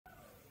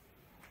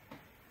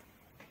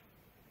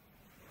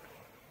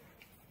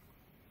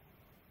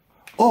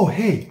Oh,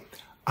 hey,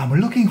 I'm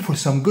looking for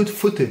some good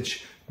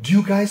footage. Do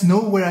you guys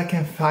know where I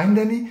can find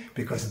any?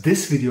 Because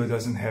this video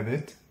doesn't have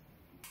it.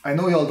 I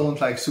know y'all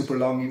don't like super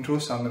long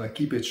intros, so I'm gonna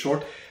keep it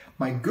short.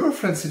 My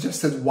girlfriend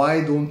suggested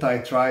why don't I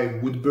try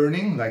wood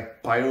burning,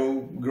 like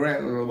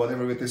pyrography or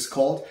whatever it is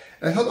called.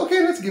 And I thought,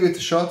 okay, let's give it a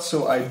shot.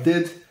 So I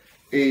did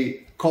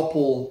a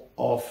couple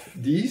of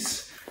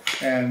these,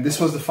 and this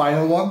was the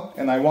final one.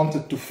 And I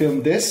wanted to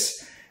film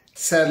this.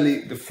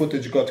 Sadly, the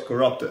footage got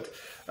corrupted.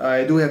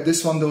 I do have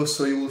this one though,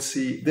 so you will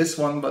see this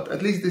one, but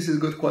at least this is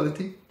good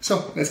quality.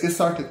 So let's get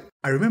started.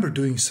 I remember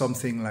doing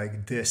something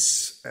like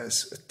this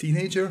as a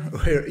teenager,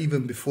 where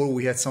even before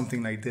we had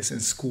something like this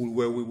in school,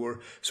 where we were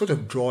sort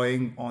of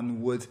drawing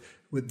on wood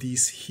with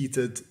these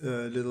heated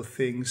little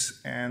things.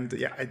 And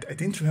yeah, I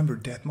didn't remember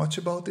that much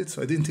about it,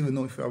 so I didn't even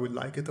know if I would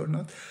like it or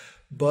not.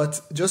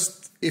 But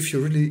just if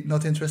you're really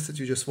not interested,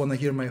 you just want to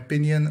hear my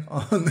opinion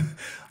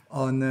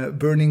on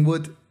burning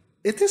wood,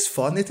 it is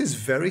fun. It is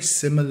very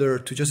similar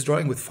to just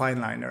drawing with fine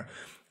liner.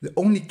 The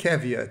only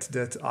caveat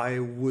that I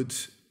would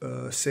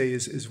say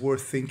is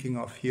worth thinking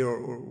of here,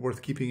 or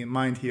worth keeping in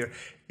mind here,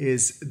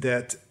 is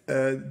that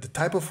the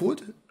type of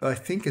wood, I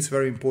think it's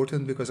very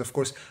important, because of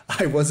course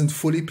I wasn't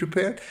fully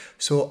prepared.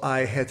 So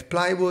I had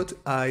plywood,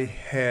 I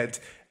had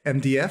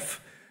MDF,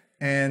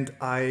 and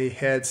I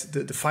had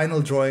the final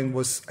drawing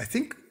was, I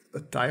think, a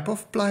type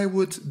of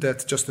plywood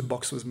that just the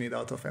box was made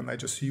out of, and I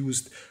just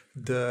used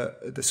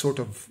the sort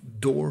of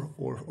door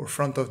or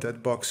front of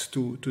that box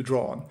to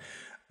draw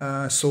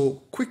on.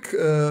 So quick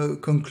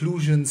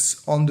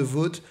conclusions on the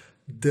wood.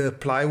 The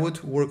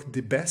plywood worked the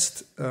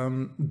best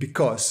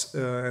because,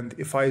 and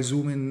if I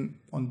zoom in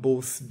on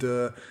both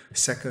the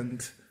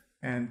second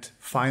and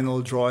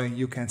final drawing,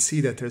 you can see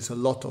that there's a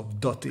lot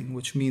of dotting,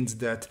 which means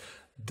that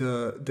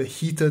the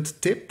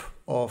heated tip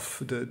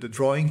of the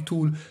drawing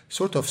tool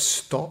sort of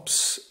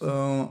stops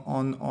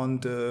on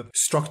the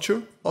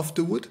structure of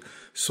the wood.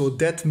 So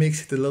that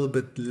makes it a little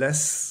bit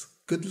less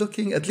good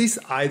looking. At least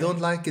I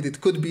don't like it.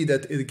 It could be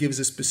that it gives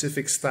a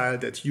specific style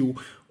that you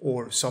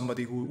or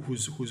somebody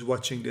who's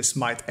watching this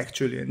might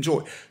actually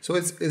enjoy. So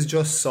it's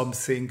just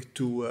something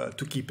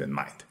to keep in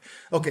mind.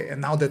 Okay,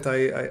 and now that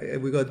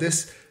we got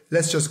this,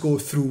 let's just go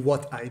through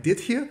what I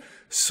did here.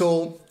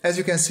 So as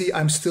you can see,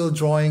 I'm still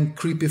drawing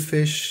creepy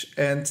fish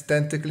and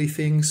tentacly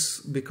things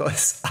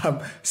because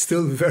I'm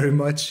still very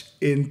much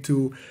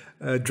into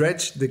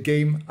Dredge, the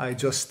game. I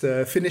just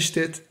finished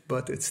it,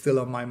 but it's still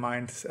on my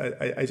mind.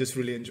 I just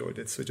really enjoyed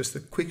it. So just a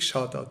quick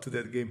shout out to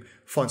that game.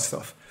 Fun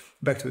stuff.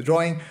 Back to the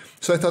drawing.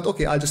 So I thought,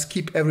 okay, I'll just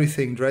keep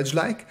everything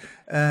Dredge-like.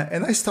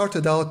 And I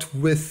started out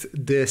with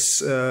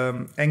this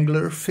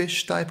angler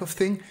fish type of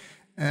thing.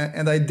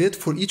 And I did,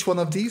 for each one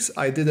of these,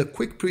 I did a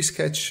quick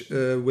pre-sketch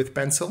with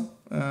pencil.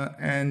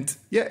 And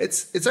yeah,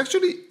 it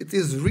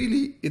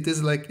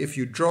is like if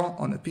you draw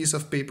on a piece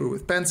of paper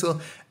with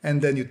pencil,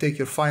 and then you take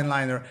your fine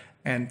liner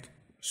and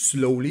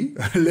slowly,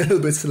 a little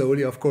bit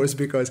slowly, of course,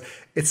 because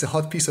it's a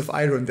hot piece of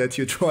iron that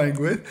you're drawing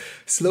with,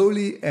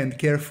 slowly and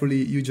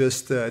carefully, you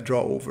just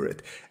draw over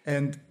it.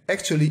 And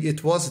actually,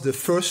 it was the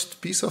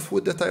first piece of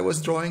wood that I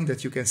was drawing,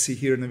 that you can see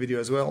here in the video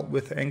as well,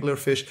 with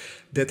anglerfish,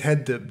 that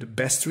had the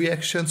best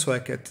reaction. So I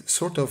could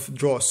sort of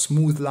draw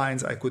smooth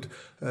lines. I could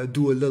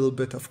do a little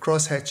bit of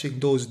cross-hatching.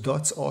 Those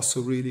dots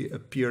also really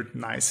appeared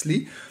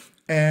nicely.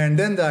 And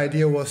then the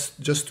idea was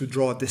just to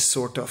draw this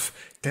sort of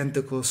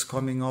tentacles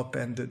coming up,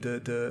 and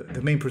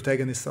the main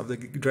protagonist of the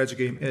Dredge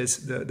game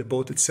is the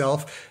boat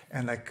itself,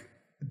 and like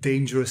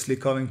dangerously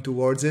coming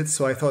towards it.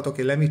 So I thought,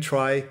 okay, let me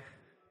try,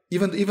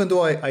 even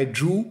though I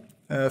drew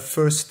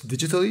first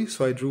digitally,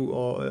 so I drew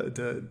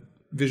the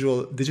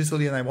visual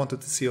digitally, and I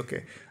wanted to see,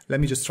 okay, let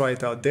me just try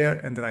it out there,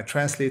 and then I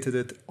translated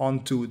it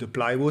onto the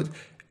plywood.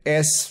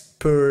 As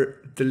per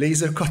the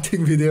laser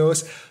cutting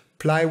videos,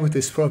 plywood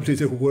is probably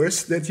the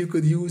worst that you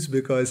could use,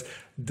 because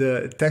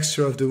the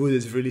texture of the wood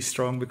is really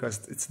strong,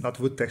 because it's not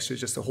wood texture, it's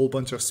just a whole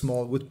bunch of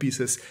small wood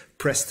pieces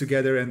pressed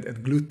together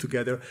and glued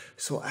together.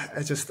 So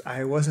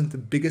I wasn't the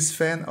biggest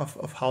fan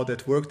of how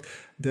that worked.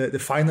 The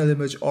final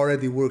image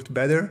already worked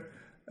better,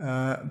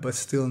 but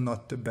still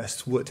not the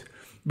best wood.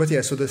 But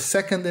yeah, so the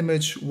second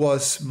image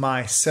was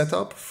my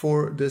setup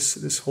for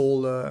this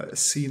whole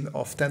scene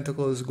of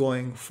tentacles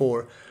going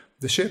for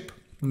the ship.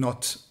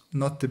 Not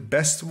the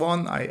best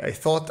one. I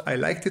thought I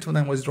liked it when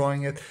I was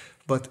drawing it,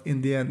 but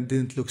in the end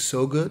didn't look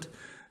so good.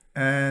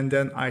 And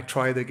then I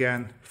tried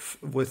again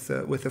with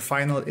a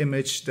final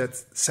image that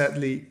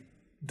sadly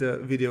the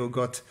video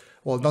got,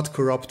 well, not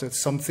corrupted.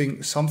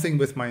 Something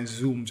with my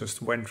zoom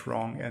just went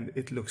wrong, and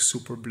it looks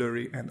super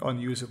blurry and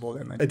unusable.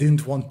 And I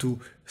didn't want to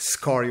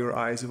scar your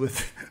eyes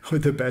with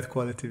a bad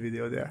quality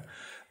video there.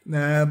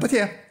 But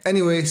yeah,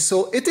 anyway,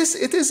 so it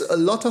is a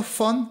lot of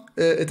fun.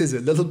 It is a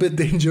little bit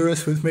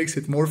dangerous, which makes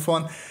it more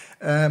fun.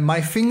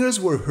 My fingers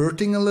were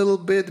hurting a little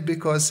bit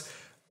because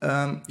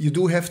you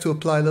do have to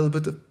apply a little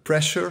bit of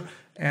pressure,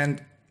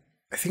 and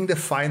I think the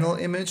final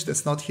image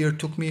that's not here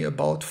took me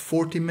about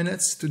 40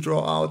 minutes to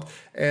draw out,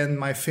 and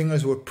my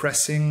fingers were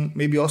pressing,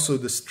 maybe also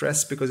the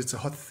stress because it's a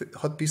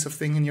hot piece of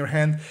thing in your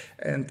hand,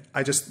 and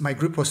my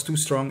grip was too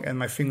strong and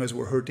my fingers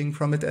were hurting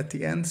from it at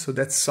the end. So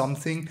that's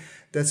something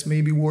that's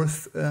maybe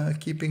worth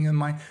keeping in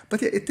mind.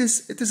 But yeah, it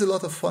is a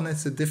lot of fun.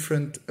 It's a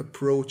different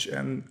approach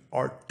and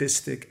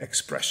artistic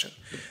expression.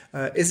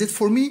 Is it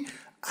for me?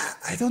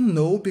 I don't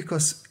know,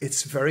 because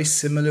it's very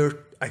similar.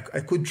 I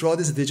could draw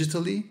this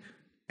digitally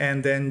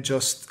and then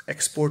just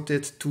export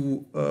it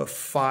to a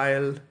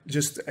file.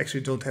 Just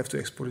actually don't have to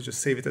export it,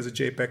 just save it as a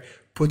JPEG,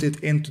 put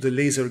it into the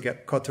laser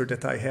cutter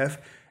that I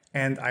have,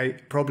 and I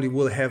probably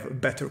will have a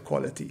better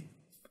quality.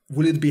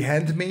 Will it be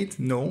handmade?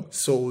 No.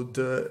 So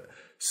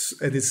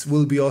and it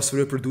will be also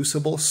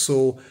reproducible.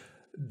 So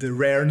the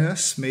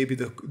rareness, maybe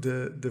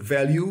the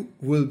value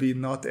will be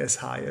not as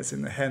high as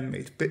in a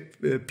handmade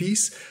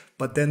piece,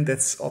 but then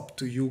that's up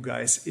to you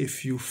guys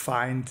if you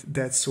find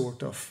that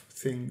sort of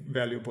thing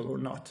valuable or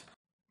not.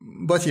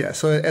 But yeah,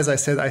 so as I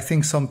said, I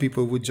think some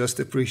people would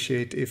just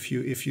appreciate if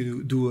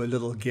you do a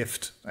little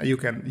gift. You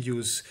can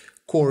use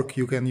cork,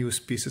 you can use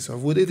pieces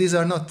of wood. These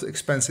are not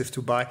expensive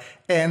to buy,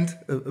 and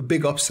a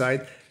big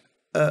upside,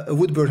 a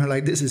wood burner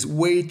like this is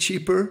way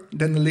cheaper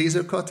than a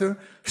laser cutter.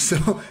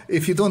 So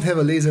if you don't have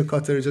a laser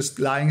cutter just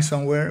lying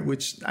somewhere,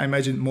 which I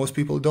imagine most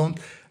people don't,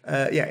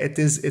 yeah, it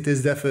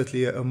is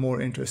definitely a more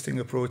interesting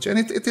approach, and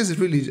it is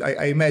really,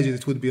 I imagine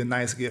it would be a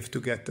nice gift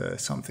to get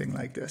something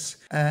like this.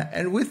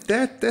 And with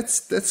that,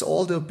 that's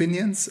all the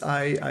opinions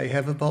I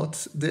have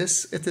about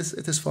this. It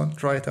is fun.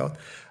 Try it out.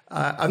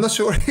 I'm not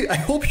sure. I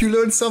hope you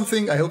learned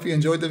something. I hope you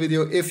enjoyed the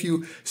video. If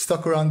you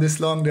stuck around this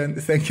long, then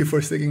thank you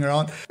for sticking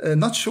around.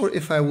 Not sure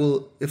if I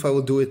will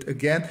do it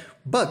again,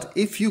 but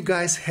if you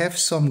guys have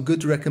some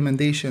good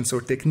recommendations or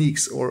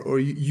techniques, or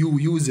you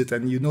use it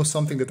and you know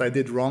something that I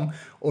did wrong,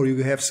 or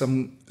you have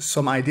some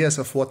ideas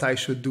of what I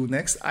should do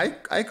next,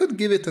 I could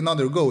give it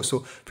another go.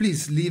 So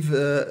please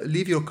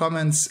leave your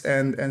comments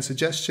and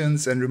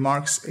suggestions and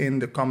remarks in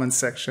the comment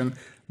section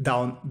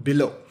down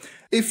below.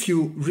 If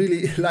you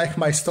really like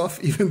my stuff,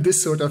 even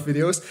this sort of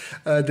videos,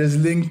 there's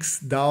links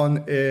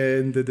down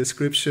in the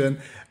description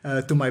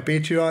to my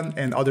Patreon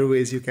and other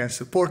ways you can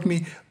support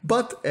me.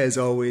 But as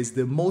always,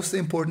 the most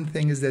important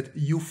thing is that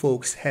you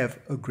folks have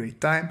a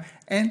great time,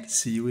 and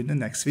see you in the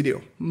next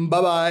video.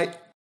 Bye bye!